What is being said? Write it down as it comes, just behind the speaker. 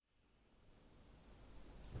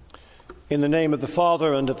In the name of the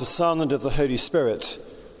Father, and of the Son, and of the Holy Spirit.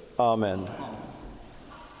 Amen.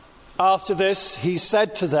 After this, he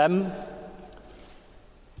said to them,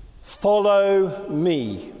 "Follow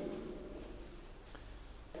me."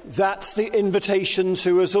 That's the invitation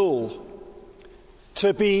to us all,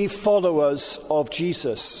 to be followers of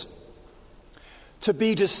Jesus, to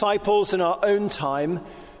be disciples in our own time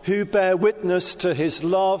who bear witness to his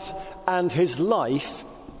love and his life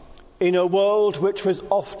in a world which was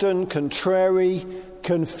often contrary,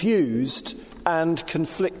 confused, and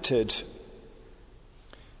conflicted.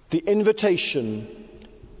 The invitation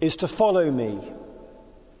is to follow me,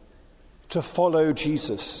 to follow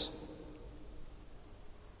Jesus.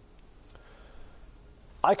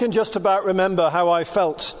 I can just about remember how I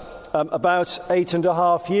felt about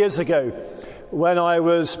 8.5 years ago when I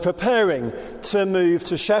was preparing to move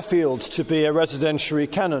to Sheffield to be a residentiary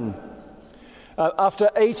canon. After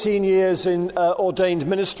 18 years in ordained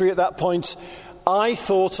ministry at that point, I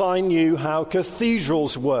thought I knew how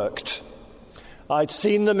cathedrals worked. I'd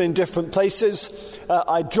seen them in different places.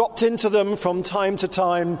 I dropped into them from time to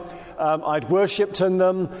time. I'd worshipped in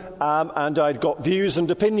them, and I'd got views and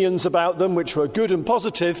opinions about them which were good and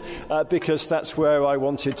positive because that's where I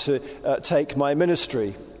wanted to take my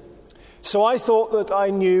ministry. So I thought that I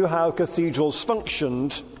knew how cathedrals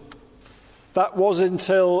functioned. That was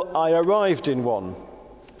until I arrived in one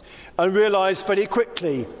and realized very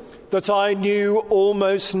quickly that I knew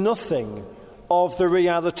almost nothing of the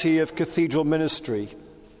reality of cathedral ministry.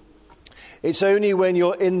 It's only when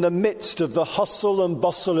you're in the midst of the hustle and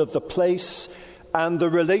bustle of the place and the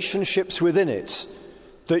relationships within it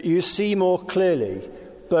that you see more clearly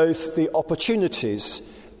both the opportunities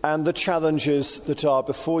and the challenges that are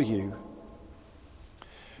before you.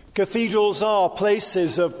 Cathedrals are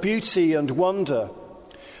places of beauty and wonder,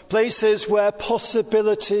 places where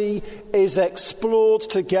possibility is explored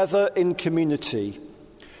together in community,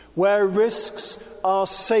 where risks are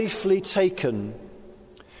safely taken.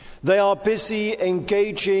 They are busy,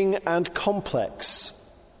 engaging, and complex.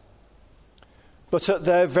 But at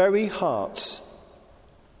their very hearts,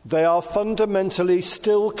 they are fundamentally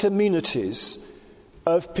still communities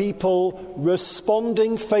of people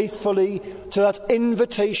responding faithfully to that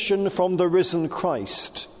invitation from the risen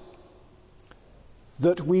Christ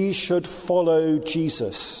that we should follow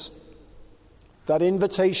Jesus. That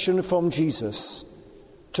invitation from Jesus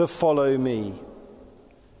to follow me.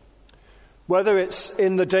 Whether it's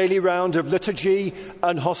in the daily round of liturgy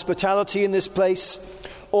and hospitality in this place,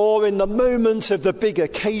 or in the moment of the big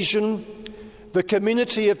occasion, the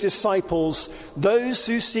community of disciples, those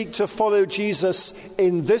who seek to follow Jesus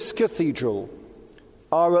in this cathedral,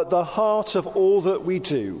 are at the heart of all that we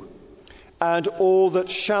do and all that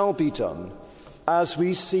shall be done as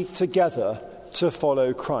we seek together to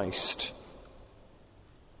follow Christ.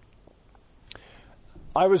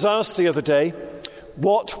 I was asked the other day,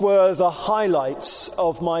 what were the highlights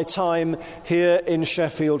of my time here in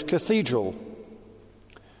Sheffield Cathedral?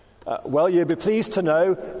 Well, you'll be pleased to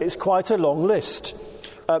know it's quite a long list.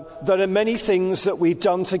 There are many things that we've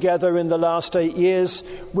done together in the last 8 years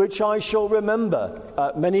which I shall remember.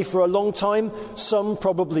 Many for a long time, some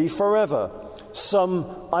probably forever. Some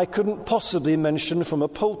I couldn't possibly mention from a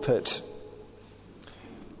pulpit.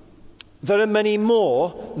 There are many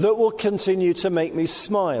more that will continue to make me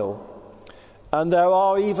smile. And there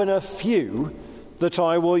are even a few that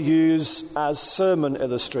I will use as sermon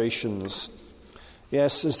illustrations.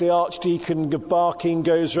 Yes, as the Archdeacon Barking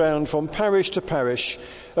goes round from parish to parish,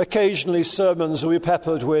 occasionally sermons will be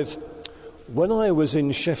peppered with, "When I was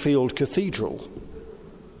in Sheffield Cathedral."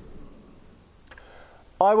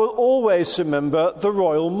 I will always remember the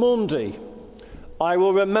Royal Maundy. I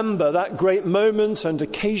will remember that great moment and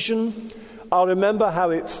occasion. I'll remember how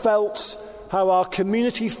it felt, how our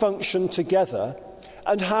community functioned together,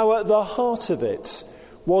 and how at the heart of it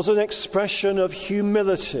was an expression of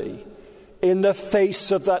humility in the face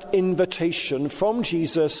of that invitation from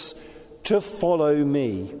Jesus to follow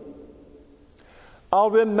me. I'll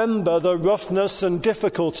remember the roughness and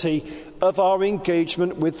difficulty of our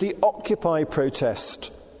engagement with the Occupy protest,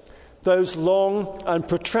 those long and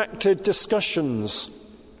protracted discussions,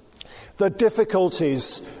 the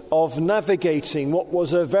difficulties of navigating what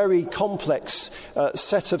was a very complex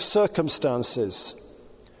set of circumstances,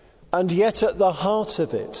 and yet at the heart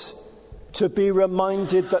of it, to be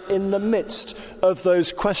reminded that in the midst of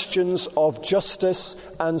those questions of justice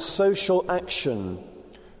and social action,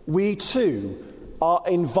 we too are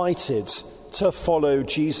invited to follow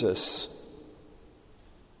Jesus.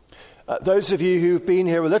 Those of you who've been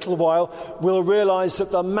here a little while will realise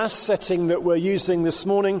that the mass setting that we're using this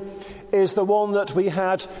morning is the one that we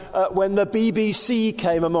had when the BBC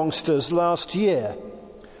came amongst us last year.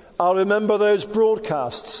 I'll remember those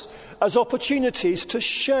broadcasts as opportunities to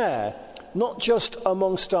share, not just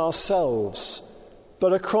amongst ourselves,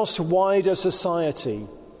 but across wider society,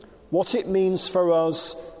 what it means for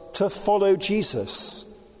us to follow Jesus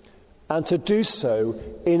and to do so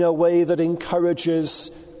in a way that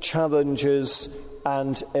encourages, challenges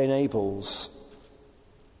and enables.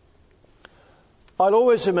 I'll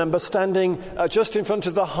always remember standing just in front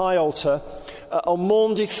of the high altar on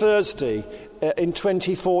Maundy Thursday in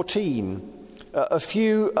 2014, a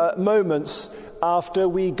few moments after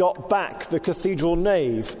we got back the cathedral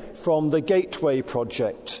nave from the Gateway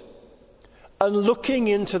project, and looking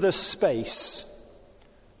into the space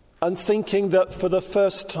and thinking that for the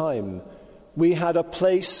first time we had a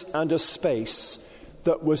place and a space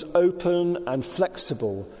that was open and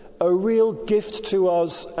flexible, a real gift to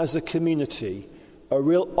us as a community, a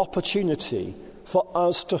real opportunity for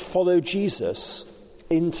us to follow Jesus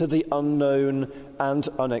into the unknown and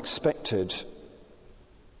unexpected.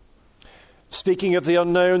 Speaking of the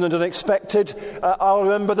unknown and unexpected, I'll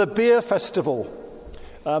remember the beer festival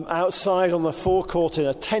outside on the forecourt in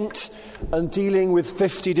a tent and dealing with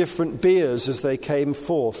 50 different beers as they came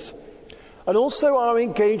forth. And also our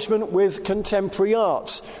engagement with contemporary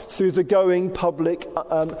art through the Going Public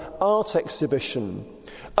art exhibition.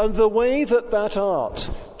 And the way that that art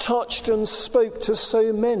touched and spoke to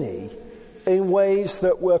so many in ways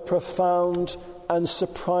that were profound and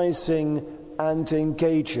surprising and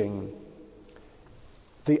engaging.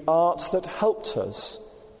 The art that helped us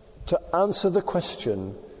to answer the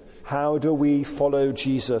question, how do we follow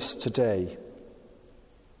Jesus today?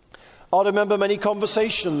 I remember many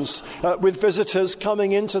conversations with visitors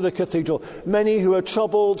coming into the cathedral, many who are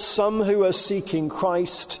troubled, some who are seeking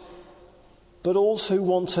Christ, but also who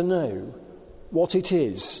want to know what it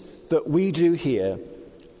is that we do here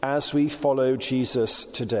as we follow Jesus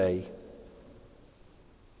today.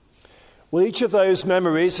 Well, each of those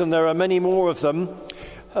memories, and there are many more of them,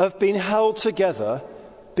 have been held together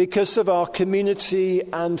because of our community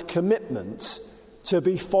and commitment to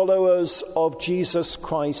be followers of Jesus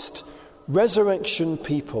Christ, resurrection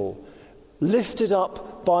people, lifted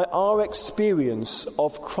up by our experience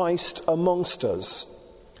of Christ amongst us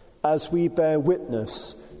as we bear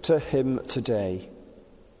witness to him today.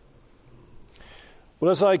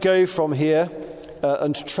 Well, as I go from here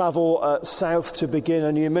and travel south to begin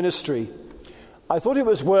a new ministry, I thought it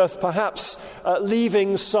was worth perhaps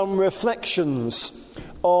leaving some reflections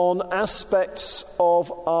on aspects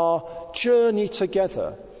of our journey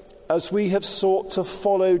together as we have sought to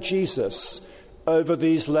follow Jesus over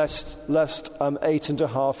these last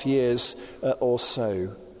 8.5 years or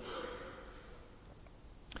so.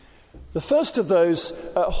 The first of those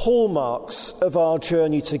hallmarks of our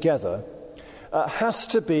journey together has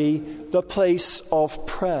to be the place of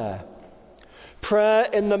prayer. Prayer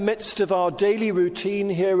in the midst of our daily routine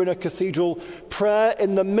here in a cathedral, prayer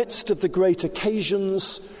in the midst of the great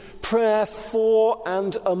occasions, prayer for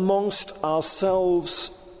and amongst ourselves,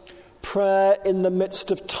 prayer in the midst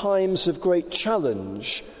of times of great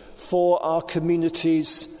challenge for our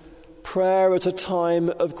communities, prayer at a time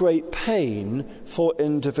of great pain for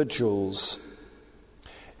individuals.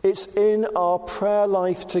 It's in our prayer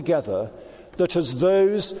life together that as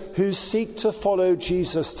those who seek to follow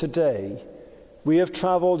Jesus today, we have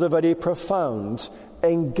travelled a very profound,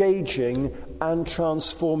 engaging and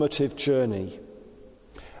transformative journey.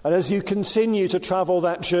 And as you continue to travel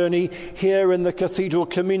that journey here in the cathedral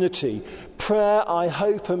community, prayer, I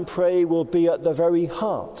hope and pray, will be at the very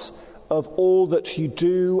heart of all that you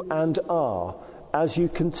do and are as you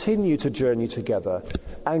continue to journey together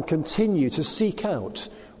and continue to seek out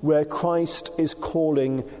where Christ is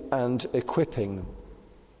calling and equipping.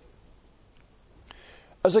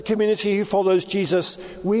 As a community who follows Jesus,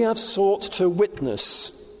 we have sought to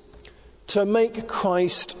witness, to make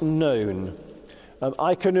Christ known.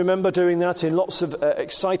 I can remember doing that in lots of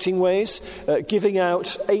exciting ways, giving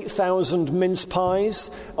out 8,000 mince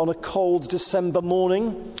pies on a cold December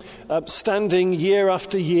morning, standing year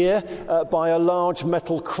after year by a large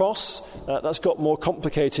metal cross. That's got more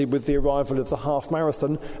complicated with the arrival of the half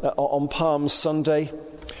marathon on Palm Sunday.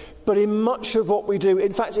 But in much of what we do,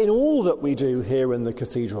 in fact, in all that we do here in the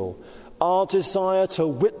cathedral, our desire to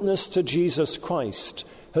witness to Jesus Christ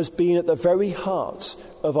has been at the very heart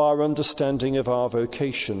of our understanding of our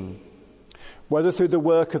vocation. Whether through the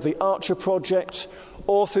work of the Archer Project,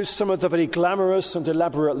 or through some of the very glamorous and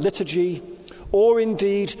elaborate liturgy, or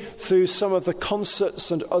indeed through some of the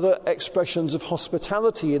concerts and other expressions of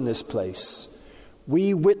hospitality in this place,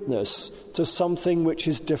 we witness to something which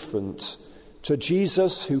is different, to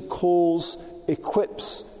Jesus who calls,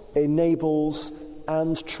 equips, enables,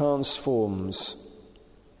 and transforms.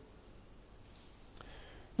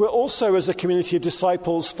 We're also, as a community of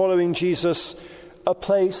disciples following Jesus, a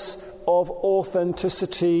place of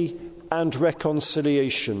authenticity and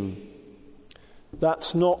reconciliation.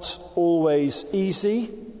 That's not always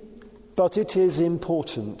easy, but it is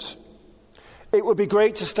important. It would be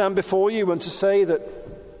great to stand before you and to say that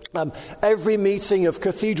every meeting of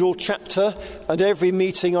Cathedral Chapter and every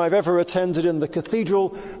meeting I've ever attended in the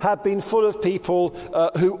Cathedral have been full of people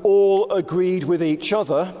who all agreed with each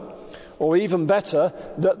other, or even better,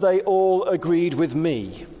 that they all agreed with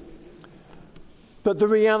me. But the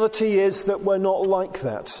reality is that we're not like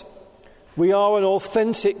that. We are an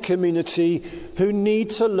authentic community who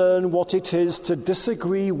need to learn what it is to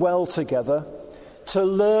disagree well together, to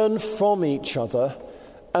learn from each other,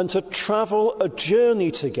 and to travel a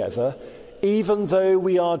journey together, even though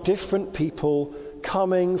we are different people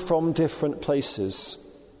coming from different places.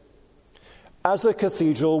 As a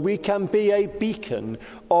cathedral, we can be a beacon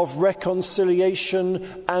of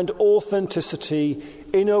reconciliation and authenticity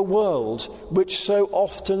in a world which so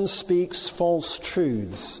often speaks false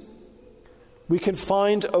truths. We can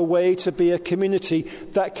find a way to be a community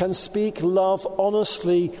that can speak love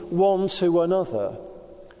honestly one to another,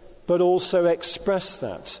 but also express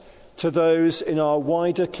that to those in our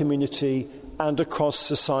wider community and across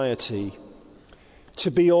society.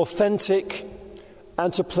 To be authentic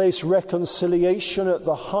and to place reconciliation at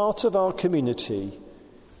the heart of our community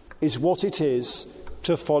is what it is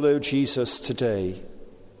to follow Jesus today.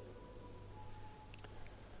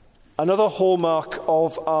 Another hallmark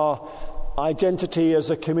of our identity as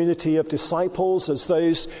a community of disciples, as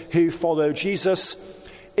those who follow Jesus,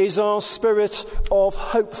 is our spirit of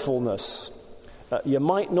hopefulness. You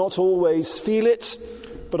might not always feel it,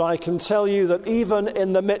 but I can tell you that even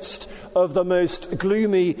in the midst of the most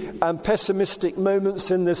gloomy and pessimistic moments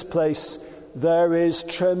in this place, there is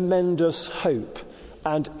tremendous hope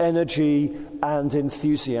and energy and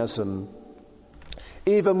enthusiasm.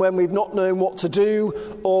 Even when we've not known what to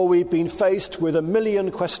do or we've been faced with a million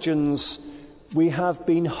questions, we have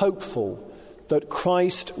been hopeful that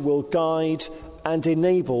Christ will guide and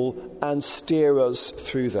enable and steer us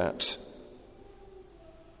through that.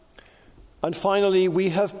 And finally, we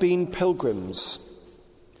have been pilgrims.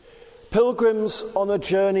 Pilgrims on a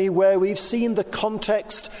journey where we've seen the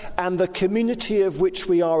context and the community of which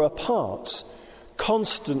we are a part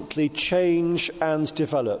constantly change and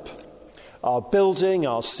develop. Our building,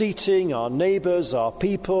 our seating, our neighbours, our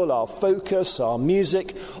people, our focus, our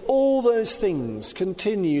music, all those things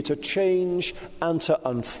continue to change and to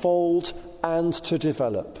unfold and to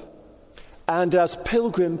develop. And as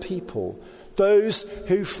pilgrim people, those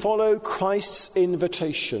who follow Christ's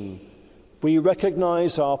invitation, we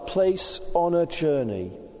recognise our place on a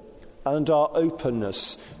journey and our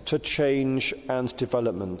openness to change and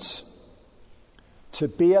development. To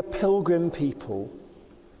be a pilgrim people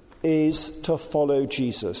is to follow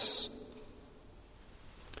Jesus.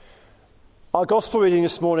 Our gospel reading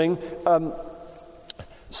this morning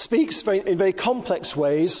speaks in very complex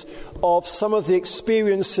ways of some of the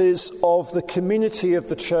experiences of the community of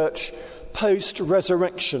the church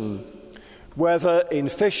post-resurrection, whether in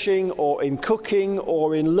fishing or in cooking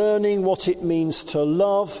or in learning what it means to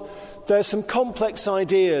love. There's some complex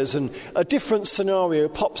ideas, and a different scenario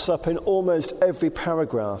pops up in almost every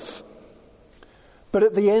paragraph. But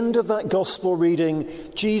at the end of that gospel reading,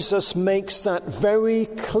 Jesus makes that very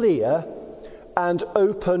clear and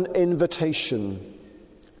open invitation.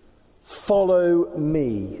 Follow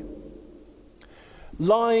me.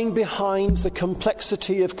 Lying behind the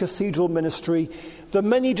complexity of cathedral ministry, the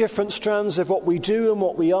many different strands of what we do and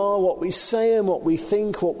what we are, what we say and what we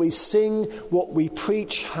think, what we sing, what we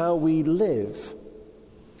preach, how we live.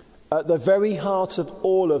 At the very heart of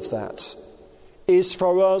all of that is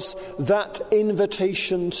for us that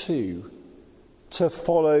invitation to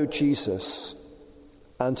follow Jesus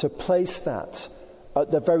and to place that at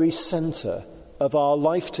the very centre of our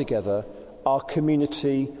life together, our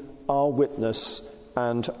community, our witness,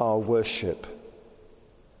 and our worship.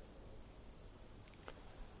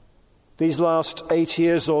 These last 8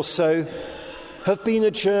 years or so have been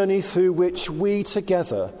a journey through which we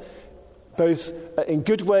together, both in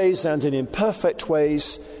good ways and in imperfect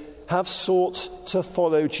ways, have sought to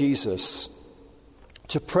follow Jesus,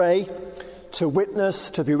 to pray, to witness,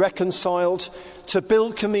 to be reconciled, to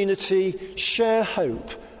build community, share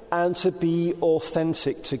hope, and to be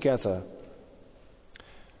authentic together.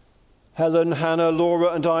 Helen, Hannah,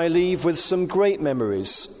 Laura and I leave with some great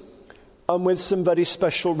memories and with some very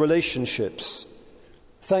special relationships.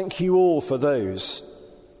 Thank you all for those.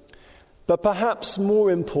 But perhaps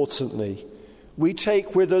more importantly, we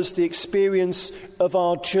take with us the experience of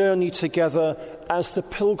our journey together as the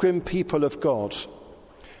pilgrim people of God,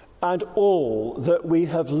 and all that we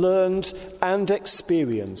have learned and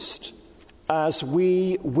experienced as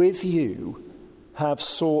we, with you, have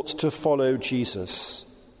sought to follow Jesus.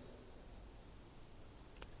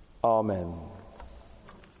 Amen.